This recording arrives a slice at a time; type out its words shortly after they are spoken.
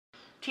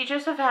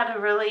Teachers have had to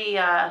really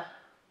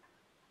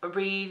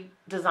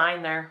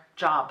redesign their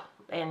job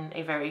in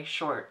a very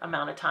short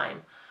amount of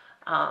time.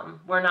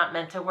 We're not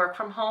meant to work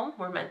from home.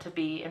 We're meant to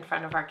be in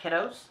front of our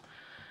kiddos.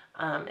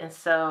 And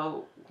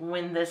so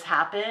when this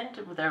happened,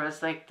 there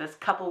was like this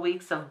couple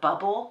weeks of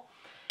bubble,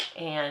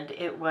 and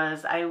it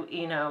was,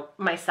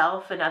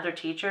 myself and other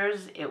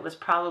teachers, it was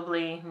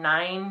probably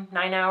 9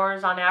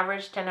 hours on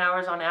average, 10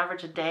 hours on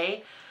average a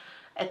day,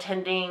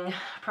 attending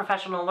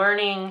professional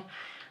learning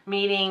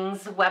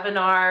meetings,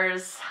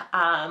 webinars,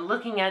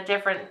 looking at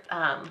different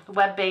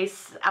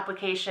web-based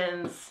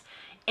applications,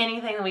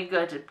 anything that we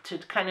could to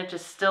kind of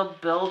just still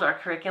build our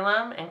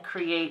curriculum and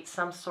create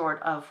some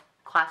sort of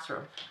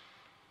classroom.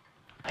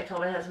 I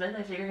told my husband,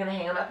 I said, you're going to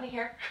hang them up in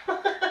here.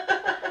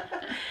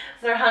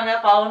 So they're hung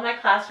up all in my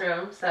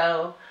classroom.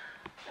 So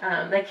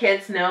the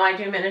kids know I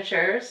do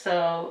miniatures.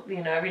 So,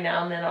 every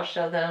now and then I'll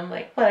show them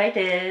like what I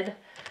did.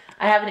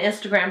 I have an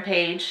Instagram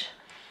page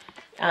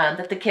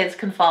that the kids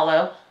can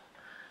follow.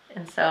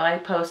 And so I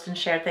post and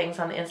share things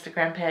on the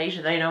Instagram page.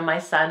 They know my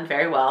son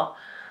very well.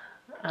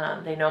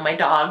 They know my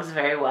dogs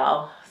very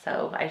well.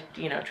 So I,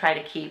 try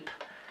to keep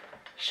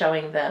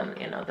showing them,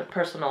 the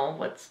personal,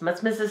 what's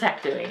Mrs.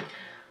 Heck doing.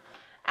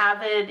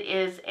 AVID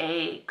is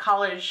a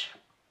college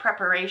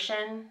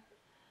preparation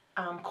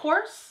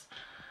course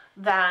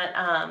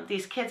that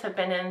these kids have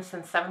been in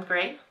since 7th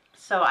grade.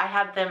 So I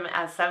had them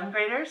as 7th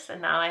graders,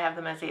 and now I have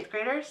them as 8th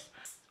graders.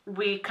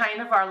 We kind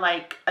of are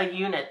like a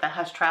unit that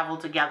has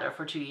traveled together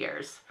for 2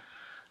 years.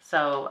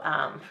 So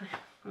I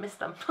miss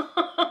them.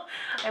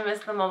 I miss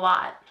them a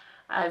lot.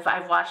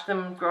 I've watched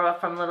them grow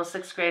up from little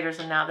 6th graders,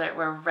 and now that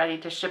we're ready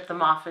to ship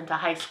them off into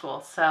high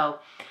school. So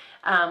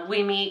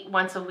we meet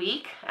once a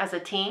week as a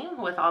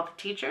team with all the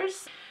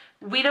teachers.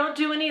 We don't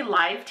do any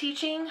live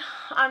teaching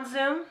on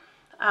Zoom.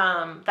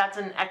 That's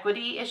an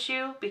equity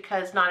issue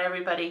because not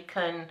everybody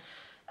can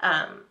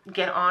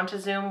get onto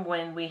Zoom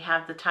when we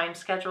have the time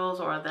schedules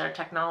or their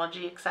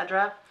technology,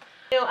 etc.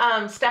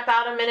 Step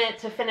out a minute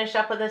to finish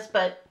up with this,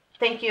 but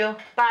thank you.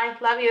 Bye.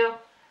 Love you.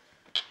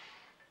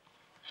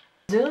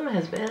 Zoom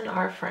has been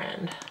our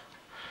friend.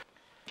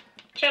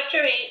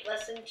 Chapter 8,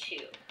 Lesson 2.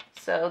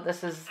 So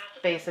this is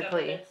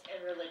basically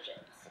and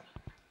religions.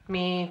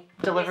 Me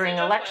delivering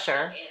a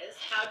lecture. Is,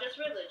 how does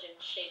religion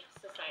shape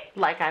society?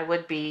 Like I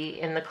would be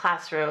in the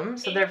classroom.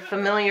 So they're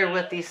familiar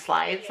with these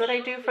slides that I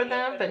do for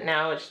them, but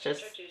now it's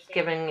just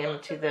giving them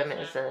to them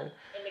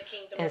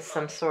as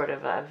some sort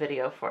of a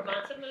video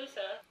format.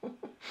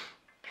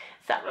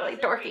 Is that really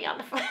dorky on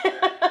the front?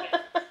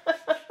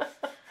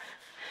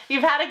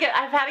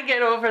 I've had to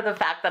get over the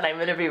fact that I'm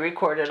going to be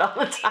recorded all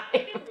the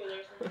time.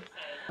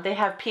 They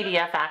have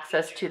PDF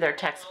access to their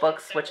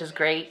textbooks, which is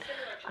great.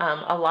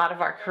 A lot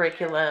of our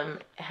curriculum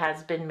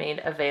has been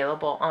made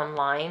available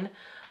online,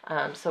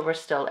 so we're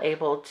still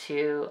able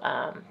to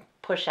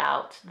push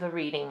out the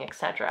reading,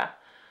 etc.,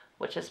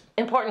 which is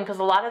important because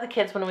a lot of the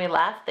kids, when we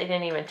left, they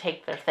didn't even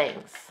take their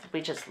things.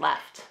 We just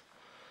left.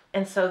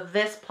 And so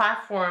this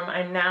platform,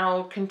 I'm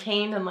now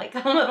contained in like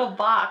a little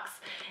box,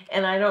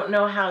 and I don't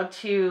know how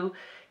to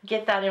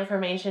get that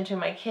information to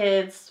my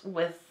kids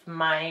with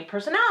my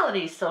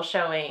personality still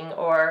showing,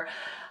 or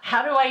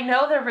how do I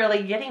know they're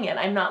really getting it?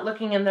 I'm not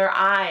looking in their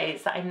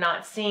eyes. I'm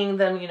not seeing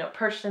them,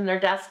 perched in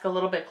their desk a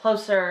little bit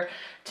closer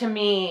to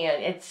me.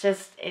 It's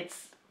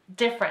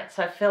different.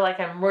 So I feel like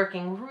I'm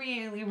working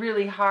really,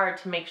 really hard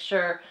to make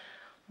sure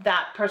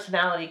that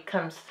personality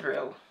comes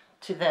through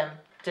to them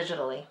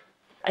digitally.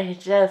 I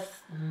just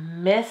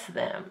miss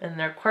them and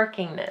their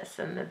quirkiness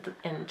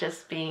and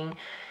just being,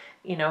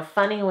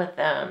 funny with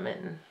them,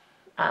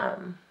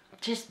 and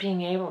just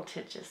being able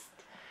to just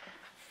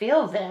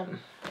feel them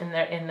in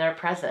their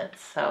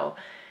presence. So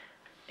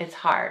it's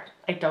hard.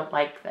 I don't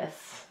like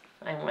this.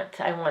 I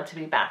want to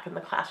be back in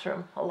the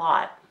classroom a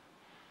lot.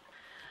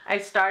 I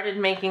started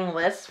making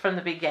lists from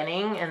the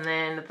beginning, and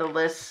then the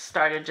lists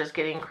started just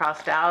getting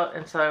crossed out,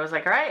 and so I was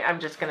like, all right, I'm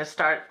just going to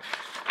start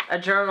a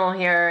journal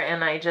here,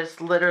 and I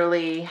just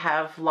literally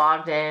have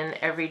logged in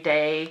every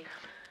day.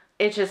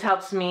 It just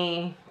helps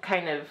me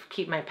kind of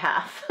keep my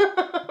path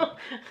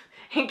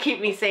and keep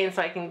me sane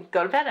so I can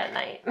go to bed at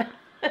night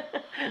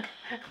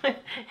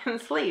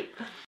and sleep.